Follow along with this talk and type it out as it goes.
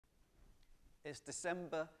It's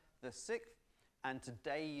December the 6th, and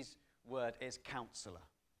today's word is counsellor.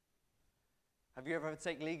 Have you ever had to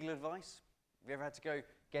take legal advice? Have you ever had to go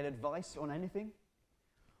get advice on anything?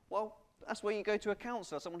 Well, that's where you go to a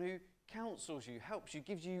counsellor, someone who counsels you, helps you,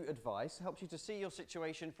 gives you advice, helps you to see your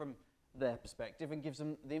situation from their perspective and gives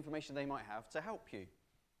them the information they might have to help you.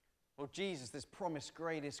 Well, Jesus, this promised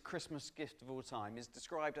greatest Christmas gift of all time, is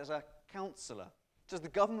described as a counsellor. It says the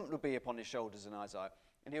government will be upon his shoulders in Isaiah,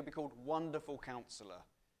 and he'll be called Wonderful Counsellor.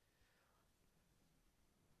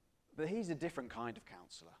 But he's a different kind of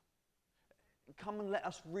counsellor. Come and let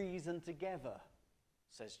us reason together,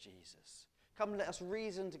 says Jesus. Come and let us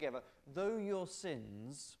reason together. Though your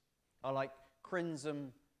sins are like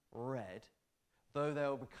crimson red, though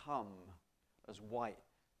they'll become as white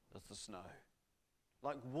as the snow,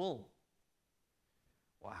 like wool.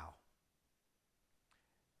 Wow.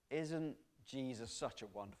 Isn't Jesus such a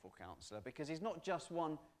wonderful counsellor? Because he's not just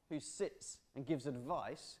one who sits and gives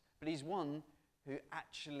advice, but he's one who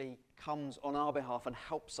actually comes on our behalf and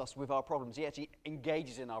helps us with our problems. He actually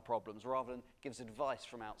engages in our problems rather than gives advice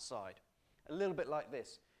from outside. A little bit like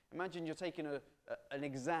this. Imagine you're taking an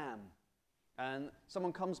exam and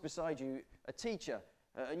someone comes beside you, a teacher,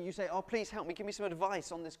 and you say, oh, please help me, give me some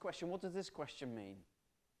advice on this question. What does this question mean?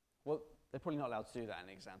 Well, they're probably not allowed to do that in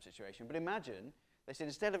an exam situation, but imagine they said,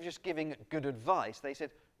 instead of just giving good advice, they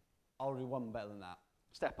said, I'll do one better than that.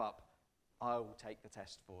 Step up. I will take the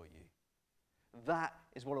test for you. That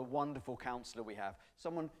is what a wonderful counsellor we have.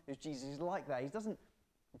 Someone who's Jesus is like that. He doesn't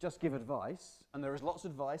just give advice, and there is lots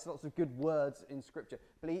of advice, lots of good words in Scripture,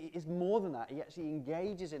 but he is more than that. He actually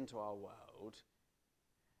engages into our world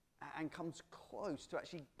and comes close to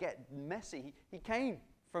actually get messy. He came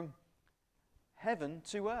from heaven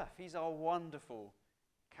to earth. He's our wonderful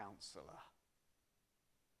counsellor.